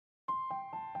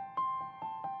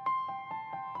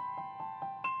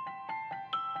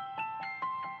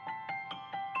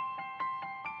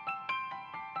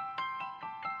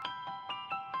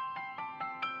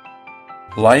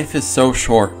Life is so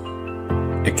short,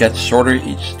 it gets shorter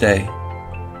each day.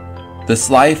 This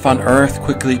life on earth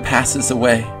quickly passes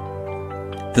away.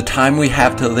 The time we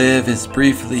have to live is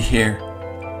briefly here.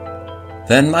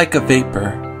 Then like a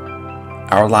vapor,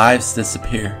 our lives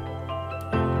disappear.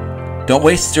 Don't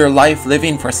waste your life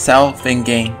living for self and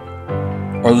gain,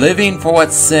 or living for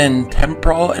what's sin,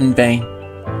 temporal and vain.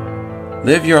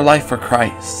 Live your life for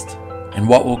Christ and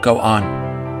what will go on.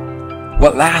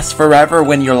 What lasts forever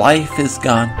when your life is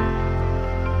gone?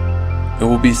 It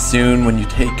will be soon when you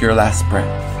take your last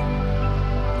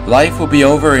breath. Life will be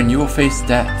over and you will face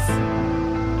death.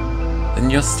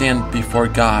 Then you'll stand before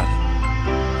God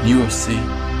and you will see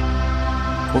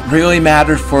what really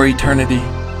mattered for eternity.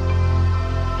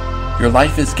 Your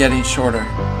life is getting shorter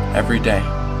every day.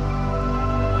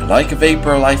 And like a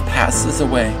vapor, life passes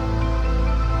away.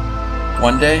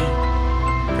 One day,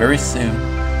 very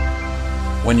soon,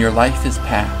 when your life is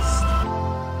past,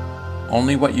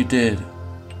 only what you did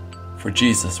for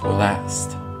Jesus will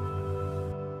last.